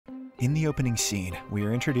In the opening scene, we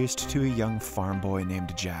are introduced to a young farm boy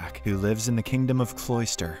named Jack, who lives in the kingdom of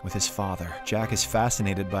Cloister with his father. Jack is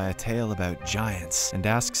fascinated by a tale about giants and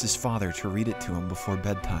asks his father to read it to him before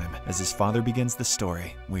bedtime. As his father begins the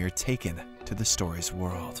story, we are taken to the story's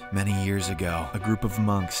world. Many years ago, a group of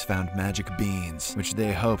monks found magic beans, which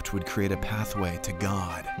they hoped would create a pathway to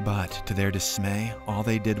God. But to their dismay, all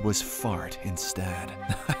they did was fart instead.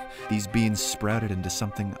 These beans sprouted into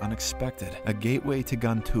something unexpected, a gateway to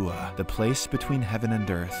Gantua, the place between heaven and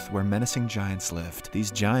earth where menacing giants lived.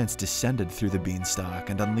 These giants descended through the beanstalk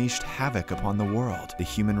and unleashed havoc upon the world. The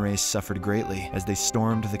human race suffered greatly as they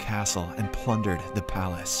stormed the castle and plundered the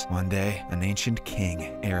palace. One day, an ancient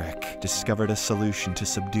king, Eric, discovered a solution to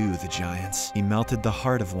subdue the giants. He melted the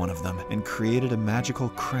heart of one of them and created a magical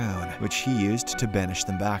crown, which he used to banish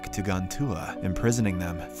them back to Gantua, imprisoning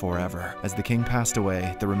them forever. As the king passed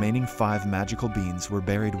away, the remaining 5 magical beans were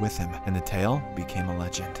buried with him, and the tale became a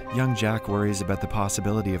legend. Young Jack worries about the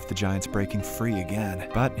possibility of the giants breaking free again,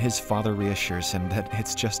 but his father reassures him that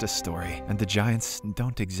it's just a story, and the giants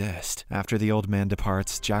don't exist. After the old man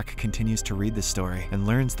departs, Jack continues to read the story and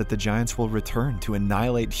learns that the giants will return to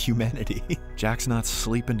annihilate humanity. Jack's not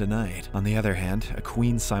sleeping tonight. On the other hand, a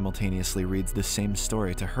queen simultaneously reads the same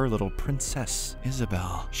story to her little princess,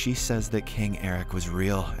 Isabel. She says that King Eric was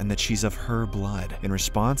real and that she's of her blood. In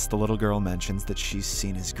response, the little girl mentions that she's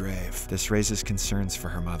seen his grave. This raises concerns for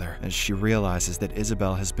her mother, as she realizes that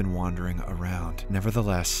Isabel has been wandering around.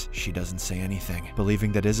 Nevertheless, she doesn't say anything,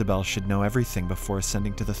 believing that Isabel should know everything before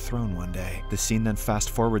ascending to the throne one day. The scene then fast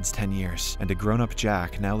forwards 10 years, and a grown-up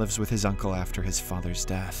Jack now lives with his uncle after his father's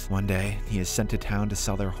death. One day, he is sent to town to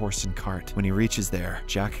sell their horse and cart. When he reaches there,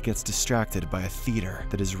 Jack gets distracted by a theater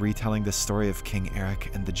that is retelling the story of King Eric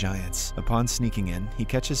and the giants. Upon sneaking in, he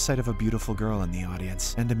catches sight of a beautiful girl in the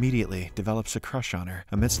audience, and immediately develops a crush on her.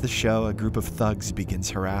 Amidst the show, a group of thugs begins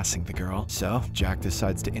harassing the girl, so Jack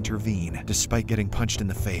decides to intervene. Despite getting punched in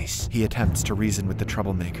the face, he attempts to reason with the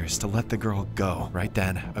troublemakers to let the girl go. Right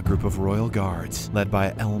then, a group of royal guards, led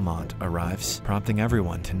by Elmont, arrives, prompting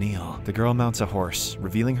everyone to kneel. The girl mounts a horse,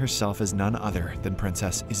 revealing herself as none other than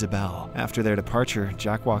Princess Isabel. After their departure,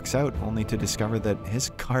 Jack walks out only to discover that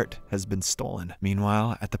his cart has been stolen.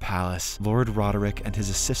 Meanwhile, at the palace, Lord Roderick and his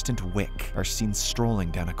assistant Wick are seen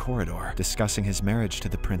strolling down a corridor, discussing his marriage to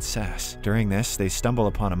the princess. During this, they stumble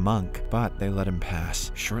upon a monk, but they let him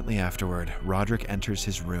pass. Shortly afterward, Roderick enters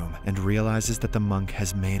his room and realizes that the monk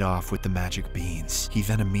has made off with the magic beans. He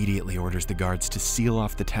then immediately orders the guards to seal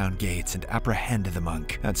off the town gates and apprehend the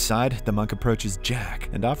monk. Outside, the monk approaches Jack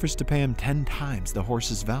and offers to pay him 10 times the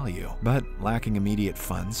horse's value. But lacking immediate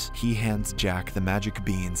funds, he hands Jack the magic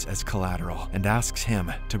beans as collateral and asks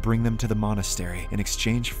him to bring them to the monastery in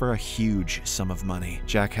exchange for a huge sum of money.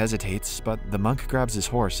 Jack hesitates, but the monk grabs his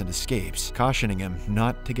horse and escapes, cautioning him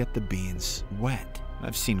not to get the beans wet.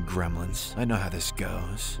 I've seen Gremlins. I know how this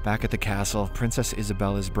goes. Back at the castle, Princess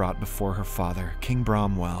Isabel is brought before her father, King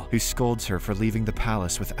Bromwell, who scolds her for leaving the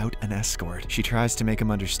palace without an escort. She tries to make him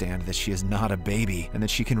understand that she is not a baby and that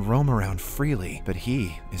she can roam around freely, but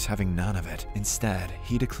he is having none of it. Instead,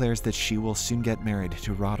 he declares that she will soon get married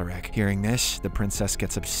to Roderick. Hearing this, the princess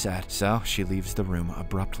gets upset, so she leaves the room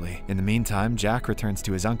abruptly. In the meantime, Jack returns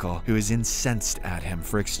to his uncle, who is incensed at him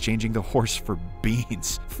for exchanging the horse for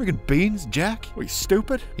beans. Friggin' beans, Jack? Are you stupid?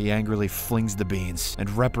 He angrily flings the beans and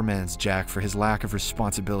reprimands Jack for his lack of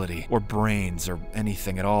responsibility, or brains, or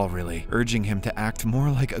anything at all really, urging him to act more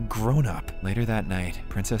like a grown-up. Later that night,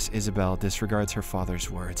 Princess Isabel disregards her father's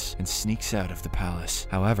words and sneaks out of the palace.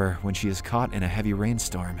 However, when she is caught in a heavy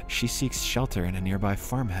rainstorm, she seeks shelter in a nearby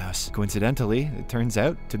farmhouse. Coincidentally, it turns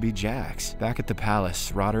out to be Jack's. Back at the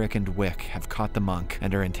palace, Roderick and Wick have caught the monk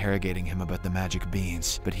and are interrogating him about the magic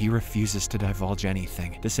beans, but he refuses to divulge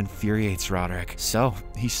anything. This infuriates Roderick, so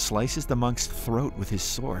he slices the monk's throat with his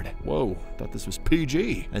sword. Whoa, thought this was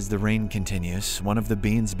PG. As the rain continues, one of the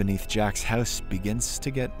beans beneath Jack's house begins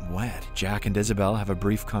to get wet. Jack and Isabel have a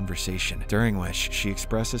brief conversation, during which she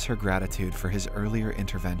expresses her gratitude for his earlier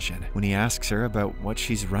intervention. When he asks her about what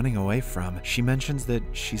she's running away from, she mentions that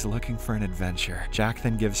she's looking for an adventure. Jack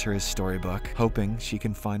then gives her his storybook, hoping she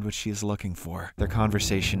can find what she is looking for. Their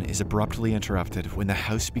conversation is abruptly interrupted when the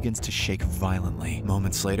house begins to shake violently.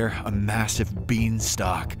 Moments later, a massive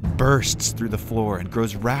beanstalk bursts through the floor and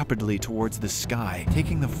grows rapidly towards the sky,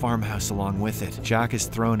 taking the farmhouse along with it. Jack is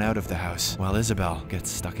thrown out of the house, while Isabel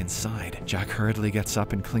gets stuck inside. Jack hurriedly gets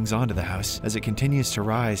up and clings onto the house. As it continues to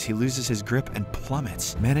rise, he loses his grip and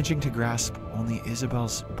plummets, managing to grasp only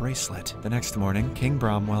Isabel's bracelet. The next morning, King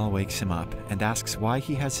Bromwell wakes him up and asks why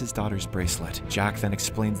he has his daughter's bracelet. Jack then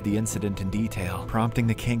explains the incident in detail, prompting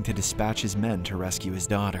the king to dispatch his men to rescue his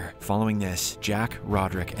daughter. Following this, Jack,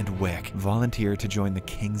 Roderick, and Wick volunteer to join the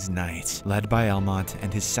king's knights, led by Elmont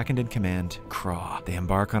and his second-in-command, Craw. They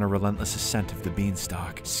embark on a relentless ascent of the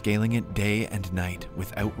beanstalk, scaling it day and night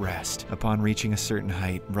without rest. Upon reaching a certain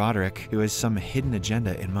height, Roderick, who has some hidden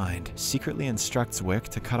agenda in mind, secretly instructs Wick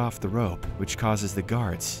to cut off the rope, which causes the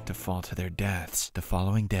guards to fall to their deaths. The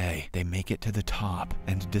following day, they make it to the top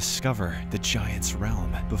and discover the giant's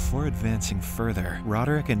realm. Before advancing further,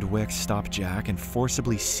 Roderick and Wick stop Jack and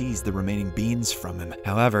forcibly seize the remaining beans from him.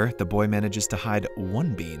 However, the boy manages to hide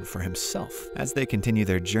one bean for himself. As they continue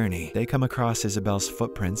their journey, they come across Isabel's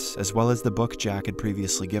footprints, as well as the book Jack had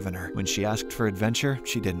previously given her. When she asked for adventure,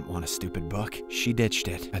 she didn't want a stupid book. She ditched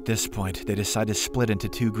it. At this point, they decide to split into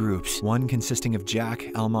two groups, one consisting of Jack,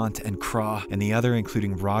 Elmont, and Craw, and the other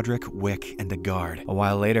including Roderick, Wick, and a guard. A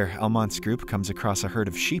while later, Elmont's group comes across a herd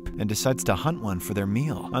of sheep and decides to hunt one for their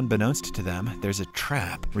meal. Unbeknownst to them, there's a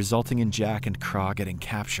trap, resulting in Jack and Craw getting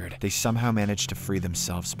captured. They somehow manage to free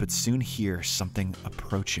themselves, but soon hear something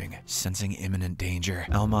approaching. Sensing imminent danger,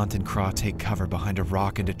 Elmont and Craw take cover behind a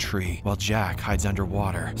rock and a tree, while Jack hides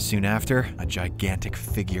underwater. Soon after, a gigantic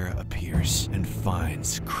figure appears and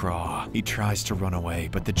finds Craw. He tries to run away,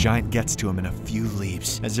 but the giant gets to him in a few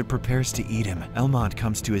leaps. As it prepares to eat him, Elmont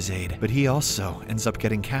comes to his aid, but he also ends up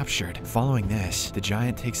getting captured. Following this, the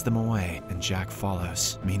giant takes them away, and Jack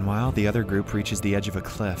follows. Meanwhile, the other group reaches the edge of a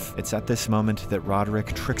cliff. It's at this moment that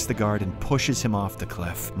Roderick tricks the guard and pushes him off the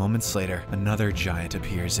cliff. Moments later, another giant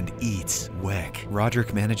appears and eats Wick.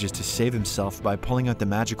 Roderick manages to save himself by pulling out the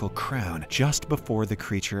magical crown just before the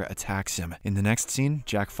creature attacks him. In the next scene,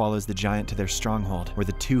 Jack follows the giant to their stronghold, where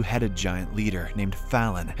the two-headed giant leader named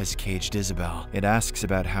Fallon has caged Isabel. It asks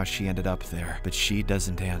about how she ended up there, but she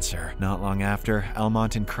doesn't answer. Not long after,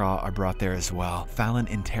 Elmont and Craw are brought there as well. Fallon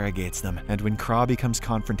interrogates them, and when Craw becomes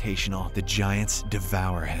confrontational, the giants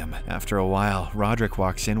devour him. After a while, Roderick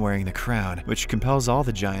walks in wearing the crown, which compels all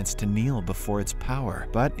the giants to kneel before its power.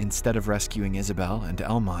 But instead of rescuing Isabel and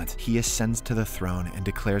Elmont, he ascends to the throne and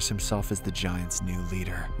declares himself as the giants' new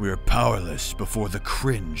leader. "We're powerless before the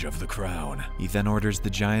cringe of the crown." He then orders the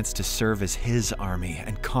giants to serve as his army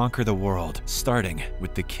and conquer the world, starting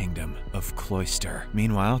with the kingdom of Cloister.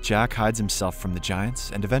 Meanwhile, Jack hides himself from the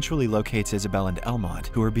giants and eventually locates Isabel and Elmont,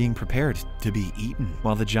 who are being prepared to be eaten.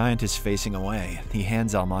 While the giant is facing away, he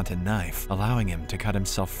hands Elmont a knife, allowing him to cut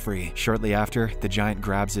himself free. Shortly after, the giant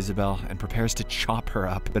grabs Isabel and prepares to chop her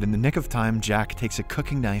up, but in the nick of time, Jack takes a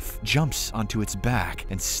cooking knife, jumps onto its back,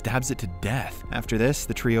 and stabs it to death. After this,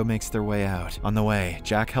 the trio makes their way out. On the way,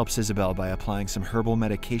 Jack helps Isabel by applying some herbal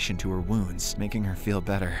medication to her wounds, making her feel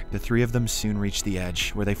better. The three of them soon reach the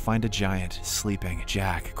edge, where they find a giant sleeping.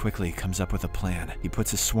 Jack quickly comes up with a plan. He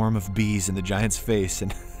puts a swarm of bees in the giant's face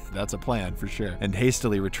and that's a plan for sure, and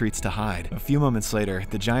hastily retreats to hide. A few moments later,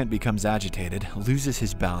 the giant becomes agitated, loses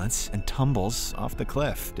his balance, and tumbles off the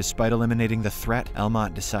cliff. Despite eliminating the threat,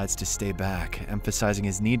 Elmont decides to stay back, emphasizing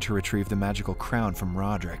his need to retrieve the magical crown from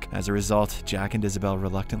Roderick. As a result, Jack and Isabel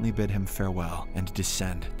reluctantly bid him farewell and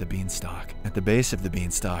descend the beanstalk. At the base of the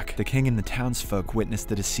beanstalk, the king and the townsfolk witness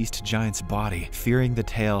the deceased giant's body. Fearing the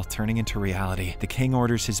tale turning into reality, the king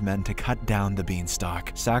orders his men to cut down the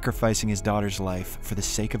beanstalk, sacrificing his daughter's life for the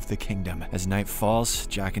sake of the kingdom. As night falls,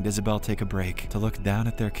 Jack and Isabel take a break to look down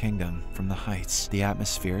at their kingdom from the heights. The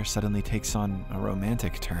atmosphere suddenly takes on a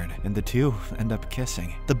romantic turn, and the two end up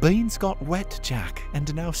kissing. "The beans got wet, Jack,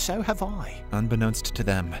 and now so have I." Unbeknownst to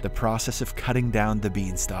them, the process of cutting down the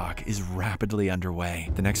beanstalk is rapidly underway.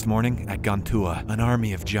 The next morning, at Gantua, an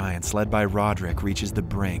army of giants led by Roderick reaches the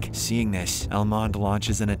brink. Seeing this, Elmont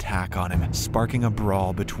launches an attack on him, sparking a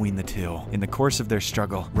brawl between the two. In the course of their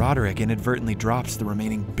struggle, Roderick inadvertently drops the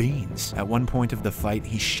remaining beans. At one point of the fight,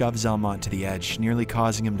 he shoves Elmont to the edge, nearly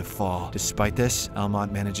causing him to fall. Despite this,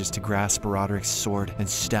 Elmont manages to grasp Roderick's sword and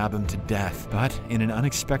stab him to death. But in an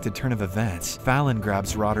unexpected turn of events, Fallon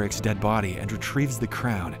grabs Roderick's dead body and retrieves the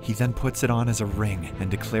crown. He then puts it on as a ring and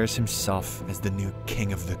declares himself as the new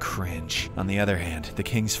king of the cringe. On the other hand, the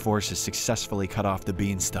king's forces successfully cut off the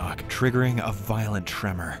beanstalk, triggering a violent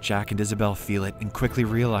tremor. Jack and Isabel feel it and quickly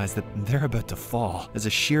realize that they're about to fall. As a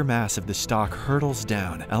sheer mass of the stalk hurtles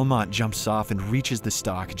down, on. Elmont jumps off and reaches the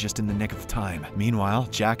stalk just in the nick of time. Meanwhile,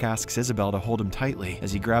 Jack asks Isabel to hold him tightly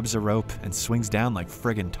as he grabs a rope and swings down like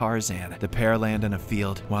friggin' Tarzan. The pair land in a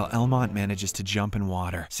field while Elmont manages to jump in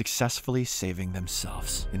water, successfully saving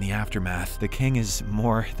themselves. In the aftermath, the king is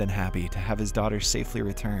more than happy to have his daughter safely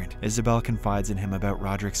returned. Isabel confides in him about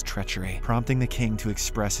Roderick's treachery, prompting the king to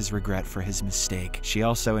express his regret for his mistake. She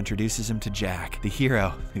also introduces him to Jack, the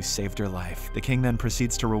hero who saved her life. The king then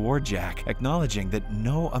proceeds to reward Jack, acknowledging that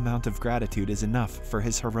no amount of gratitude is enough for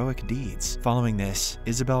his heroic deeds. Following this,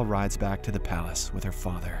 Isabel rides back to the palace with her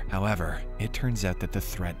father. However, it turns out that the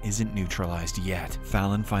threat isn't neutralized yet.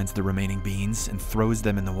 Fallon finds the remaining beans and throws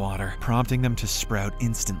them in the water, prompting them to sprout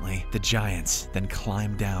instantly. The giants then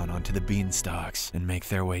climb down onto the beanstalks and make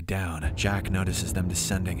their way down. Jack notices them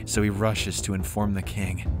descending, so he rushes to inform the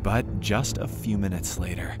king. But just a few minutes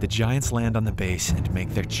later, the giants land on the base and make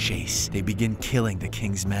their chase. They begin killing the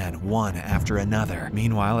king's men, one after another.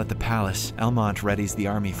 Meanwhile, at the palace, Elmont readies the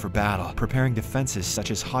army for battle, preparing defenses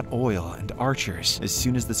such as hot oil and archers. As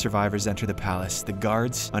soon as the survivors enter the palace, the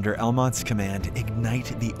guards, under Elmont's command,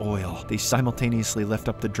 ignite the oil. They simultaneously lift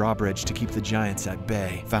up the drawbridge to keep the giants at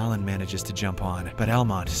bay. Fallon manages to jump on, but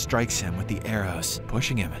Elmont strikes him with the arrows,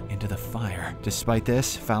 pushing him into the fire. Despite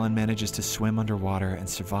this, Fallon manages to swim underwater and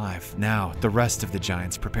survive. Now, the rest of the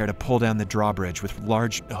giants prepare to pull down the drawbridge with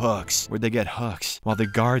large hooks. Where'd they get hooks? While the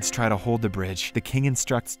guards try to hold the bridge, the king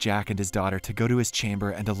instructs Jack and his daughter to go to his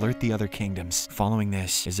chamber and alert the other kingdoms. Following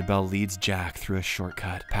this, Isabel leads Jack through a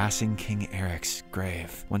shortcut, passing King Eric's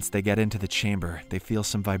grave. Once they get into the chamber, they feel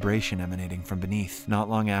some vibration emanating from beneath. Not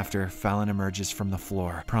long after, Fallon emerges from the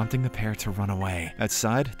floor, prompting the pair to run away.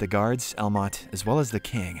 Outside, the guards, Elmont, as well as the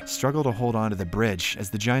king, struggle to hold onto the bridge as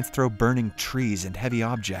the giants throw burning trees and heavy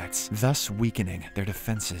objects, thus weakening their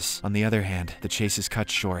defenses. On the other hand, the chase is cut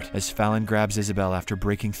short as Fallon grabs Isabel after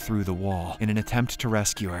breaking through the wall. In an attempt to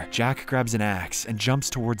rescue her, Jack grabs an axe and jumps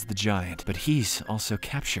towards the giant, but he's also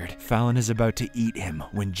captured. Fallon is about to eat him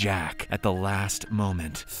when Jack, at the last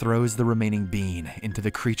moment, throws the remaining bean into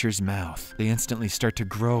the creature's mouth. They instantly start to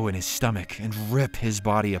grow in his stomach and rip his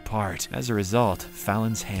body apart. As a result,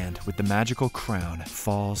 Fallon's hand with the magical crown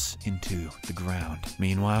falls into the ground.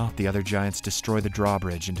 Meanwhile, the other giants destroy the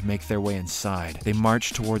drawbridge and make their way inside. They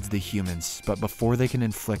march towards the humans, but before they can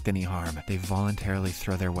inflict any harm, they voluntarily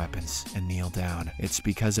throw their weapons and kneel down. It's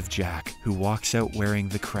because of Jack, who walks out wearing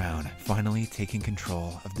the crown, finally taking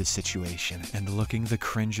control of the situation and looking the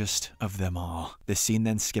cringest of them all. The scene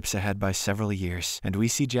then skips ahead by several years, and we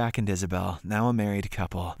see Jack and Isabel, now a married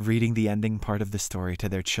couple, reading the ending part of the story to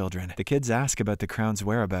their children. The kids ask about the crown's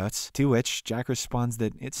whereabouts, to which Jack responds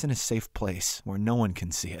that it's in a safe place where no one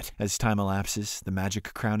can see it. As time elapses, the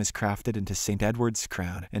magic crown is crafted into St. Edward's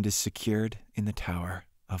crown and is secured in the Tower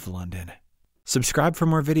of London. Subscribe for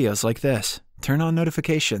more videos like this, turn on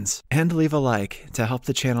notifications, and leave a like to help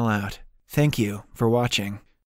the channel out. Thank you for watching.